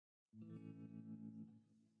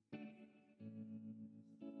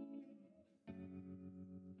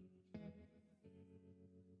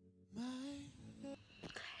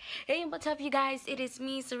Hey, what's up, you guys? It is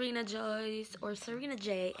me, Serena Joyce, or Serena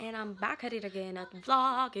J, and I'm back at it again at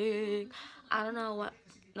vlogging. I don't know what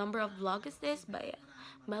number of vlog is this, but yeah,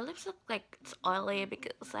 my lips look like it's oily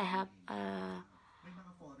because I have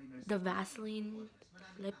the Vaseline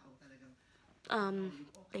lip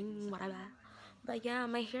thing, whatever. But yeah,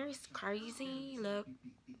 my hair is crazy. Look,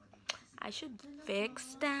 I should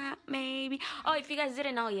fix that maybe. Oh, if you guys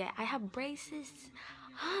didn't know yet, I have braces.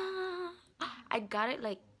 I got it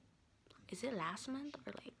like, is it last month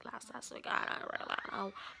or like last week? I don't really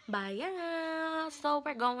know. But yeah, so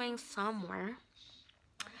we're going somewhere.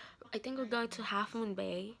 I think we're going to Half Moon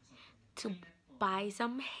Bay to buy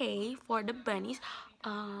some hay for the bunnies.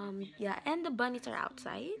 Yeah, and the bunnies are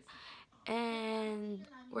outside. And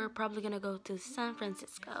we're probably gonna go to San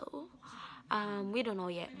Francisco. We don't know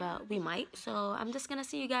yet, but we might. So I'm just gonna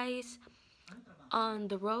see you guys on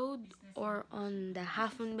the road or on the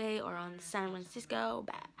Half Moon Bay or on San Francisco.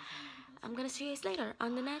 But I'm gonna see you guys later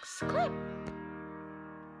on the next clip.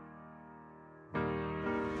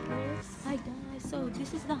 Hi guys, so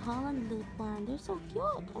this is the Holland Loop one. They're so cute.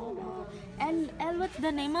 Oh no. And what's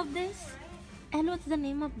the name of this? And what's the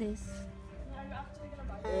name of this?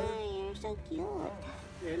 Hi, you're so cute.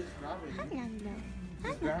 Hello.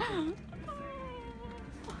 Hello.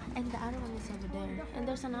 And the other one is over there. And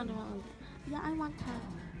there's another one over there. Yeah, I want her.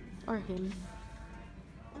 Or him.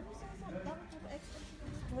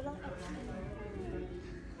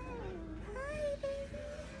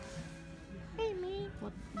 Hey, me.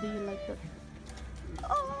 What do you like that?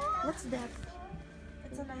 Oh, what's that?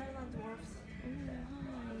 It's an island dwarfs.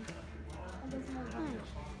 Hi.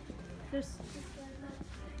 There's.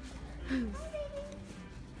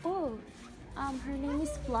 Oh, her name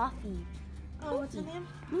is Fluffy. Oh, what's her name?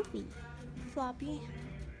 Fluffy. Floppy.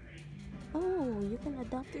 Oh, you can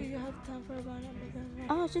adopt Do her. you have time for a banana?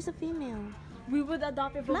 Oh, she's a female. We would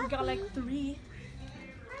adopt it, but we got like 3.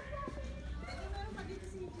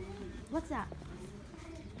 What's that?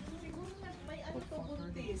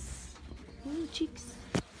 Chicks.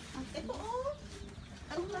 Ito oh!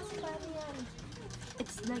 Anong klase ba yan?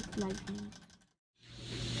 It's like lightning.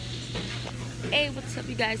 Hey, what's up,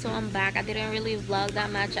 you guys? So I'm back. I didn't really vlog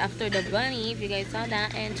that much after the bunny, if you guys saw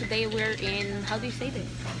that. And today we're in, how do you say this?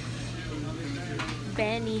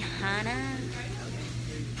 Benihana.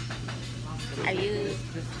 Are you?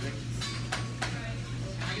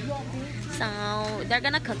 So they're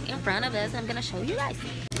gonna cook in front of us. I'm gonna show you guys.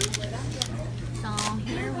 So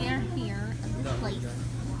here we are here at this place,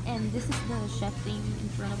 and this is the chef thing in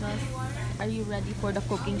front of us. Are you ready for the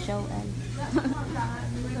cooking show? And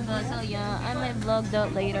so yeah, I might vlog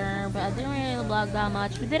that later, but I didn't really vlog that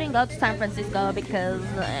much. We didn't go to San Francisco because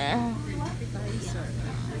this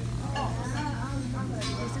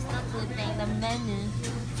is not the thing, the menu.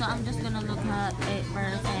 So I'm just gonna look at it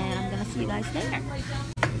first, and I'm gonna see you guys later.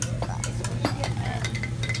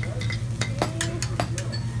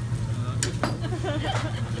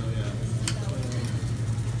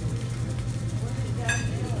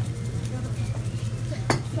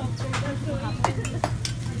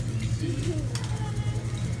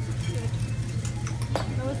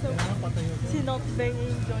 She's not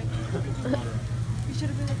banging joint. We should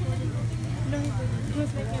have been recording. No, he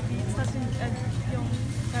was making a beat. Tapos yung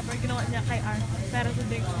rapper ginawa niya kay R. Pero sa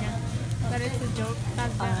drinks niya. But it's a joke.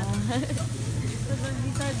 Tapos when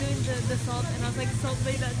he started doing the salt, and I was like, salt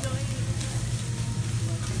made that joint.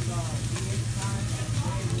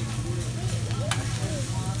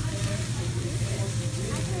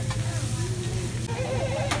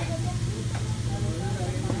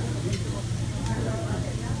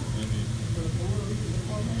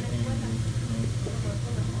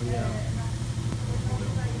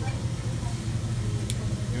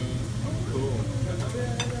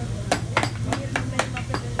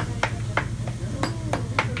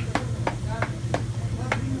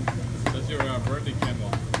 Birthday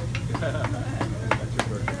candle. That's your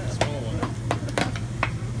birthday. Small one.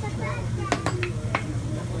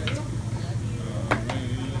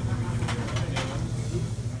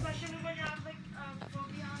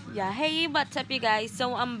 Yeah, hey, what's up, you guys?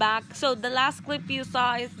 So I'm back. So the last clip you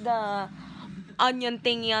saw is the onion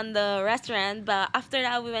thingy on the restaurant, but after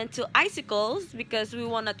that we went to Icicles because we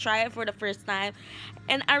want to try it for the first time.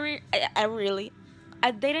 And I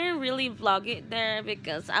didn't really vlog it there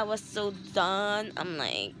because I was so done. I'm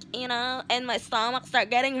like, you know, and my stomach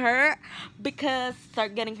start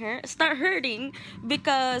hurting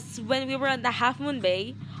because when we were on the Half Moon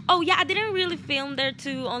Bay. Oh yeah, I didn't really film there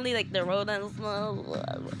too, only like the road and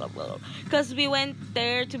because we went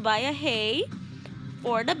there to buy a hay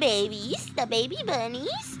for the babies, the baby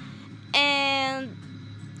bunnies, and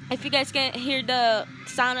if you guys can hear the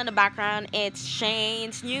sound in the background, it's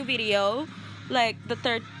Shane's new video, like the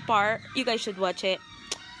third part. You guys should watch it.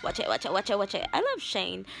 Watch it. I love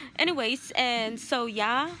Shane. Anyways, and so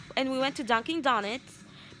yeah, and we went to Dunkin' Donuts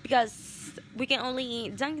because we can only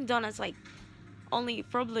eat Dunkin' Donuts like only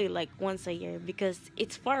probably like once a year because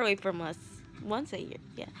it's far away from us. Once a year,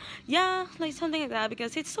 yeah, like something like that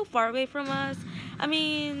because it's so far away from us. I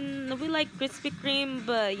mean, we like Krispy Kreme,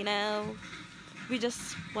 but you know, we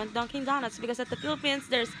just want Dunkin' Donuts because at the Philippines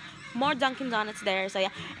there's more Dunkin' Donuts there. So yeah,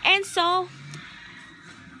 and so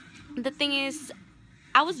the thing is,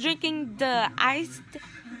 I was drinking the iced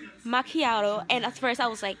macchiato, and at first I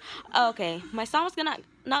was like, oh, okay, my stomach's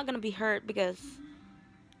not gonna be hurt because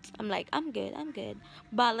I'm like, I'm good.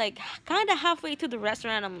 But like, kind of halfway to the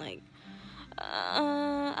restaurant, I'm like,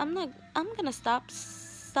 I'm gonna stop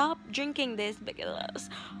drinking this because,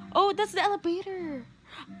 oh, that's the elevator.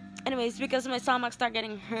 Anyways, because my stomach started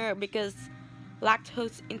getting hurt because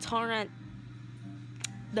lactose intolerant,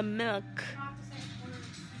 the milk.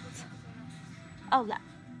 Oh,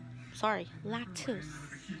 sorry, lactose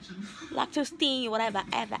tea, whatever,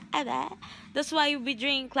 ever. That's why we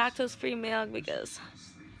drink lactose-free milk because.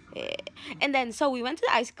 And then so we went to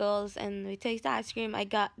the icicles and we tasted the ice cream. I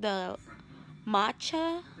got the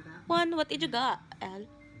matcha one. What did you got, El?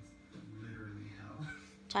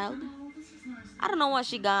 Child? I don't know what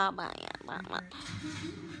she got, but yeah.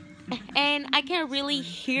 And I can't really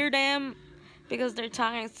hear them because they're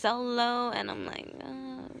talking so low, and I'm like,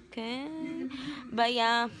 okay. But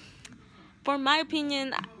yeah, for my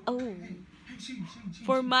opinion, I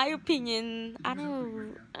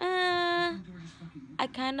don't. I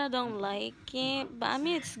kind of don't like it, but I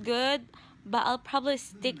mean it's good. But I'll probably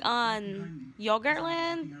stick on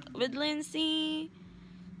Yogurtland with Lynzy.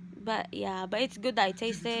 But yeah, but it's good that I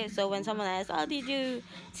taste it. So when someone asks, "Oh, did you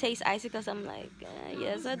taste icicles?" I'm like,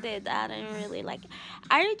 "Yes, I did. I didn't really like it.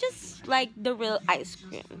 I just like the real ice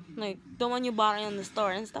cream, like the one you bought in the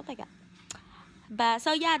store and stuff like that." But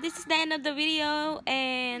so yeah, this is the end of the video,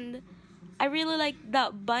 and I really like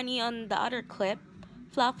the bunny on the other clip,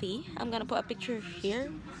 Fluffy. I'm gonna put a picture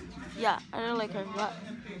here. Yeah, I really like her. What?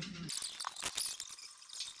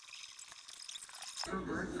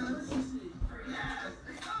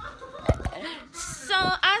 So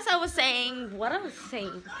as I was saying,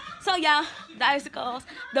 so yeah, the icicles,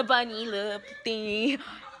 the bunny loop thingy.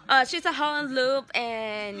 She's a Holland loop,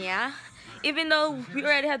 and yeah, even though we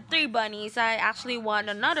already had 3 bunnies, I actually want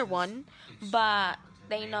another one, but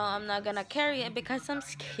they know I'm not gonna carry it because I'm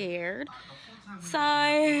scared. So,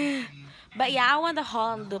 but yeah, I want the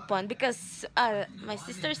Holland loop one because my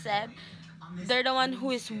sister said they're the one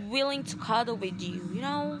who is willing to cuddle with you, you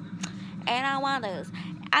know. And I want those.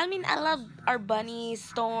 I mean, I love our bunnies,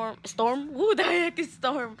 Storm. Who the heck is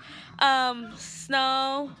Storm?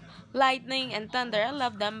 Snow, Lightning, and Thunder. I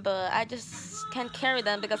love them, but I just can't carry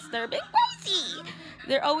them because they're a bit crazy.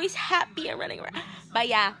 They're always happy and running around. But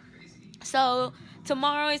yeah, so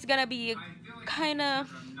tomorrow is gonna be a kind of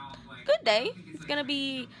good day. It's gonna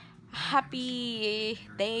be a happy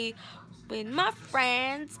day with my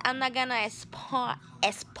friends. I'm not gonna spoil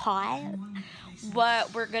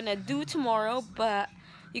what we're gonna do tomorrow, but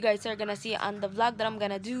you guys are gonna see on the vlog that I'm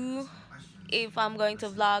gonna do. If I'm going to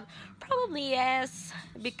vlog, probably yes,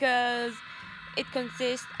 because it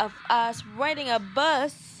consists of us riding a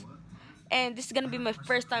bus, and this is gonna be my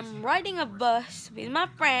first time riding a bus with my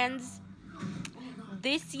friends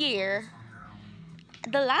this year.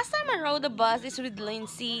 The last time I rode a bus is with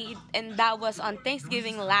Lynzy, and that was on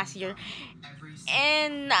Thanksgiving last year.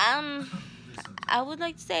 And I would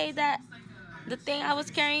like to say that the thing I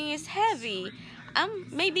was carrying is heavy.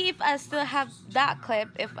 Maybe if I still have that clip,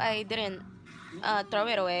 if I didn't throw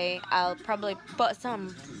it away, I'll probably put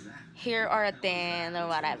some here or a thing or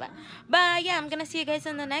whatever. But yeah, I'm gonna see you guys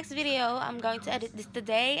in the next video. I'm going to edit this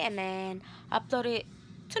today and then upload it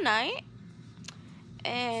tonight.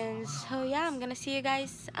 And so yeah, I'm gonna see you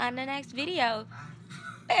guys on the next video.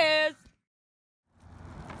 Peace.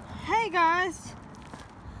 Hey guys.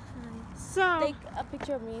 So Take a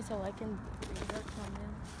picture of me so I can read your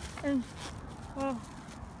comment. and oh,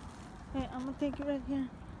 hey, I'm gonna take it right here.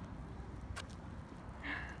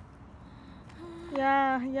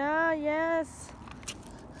 Yeah, yes.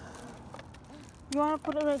 You wanna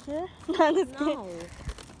put it right here? No.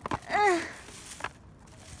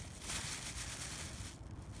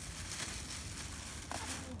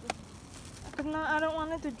 No, I don't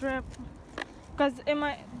want it to drip. Cause it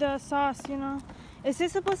might, the sauce, you know. Is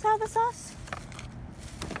this supposed to have a sauce?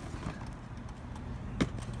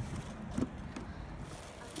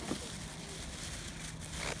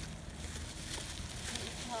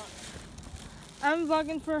 I'm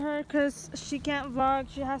vlogging for her because she can't vlog.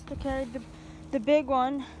 She has to carry the big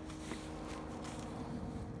one.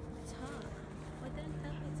 It's hot. Why didn't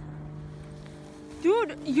tell me it's hot?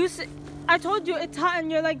 Dude, I told you it's hot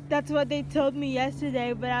and you're like, that's what they told me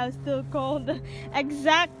yesterday, but I was still cold.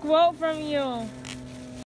 Exact quote from you.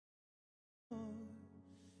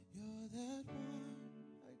 You're that one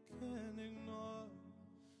I can't ignore.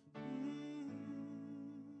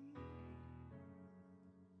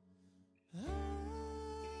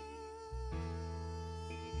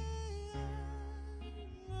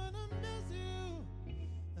 When I miss you,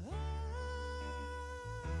 I'm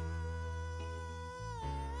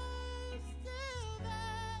still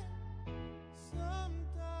there.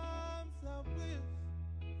 Sometimes I wish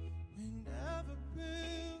we never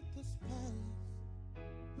built this place,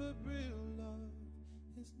 but real love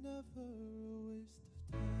is never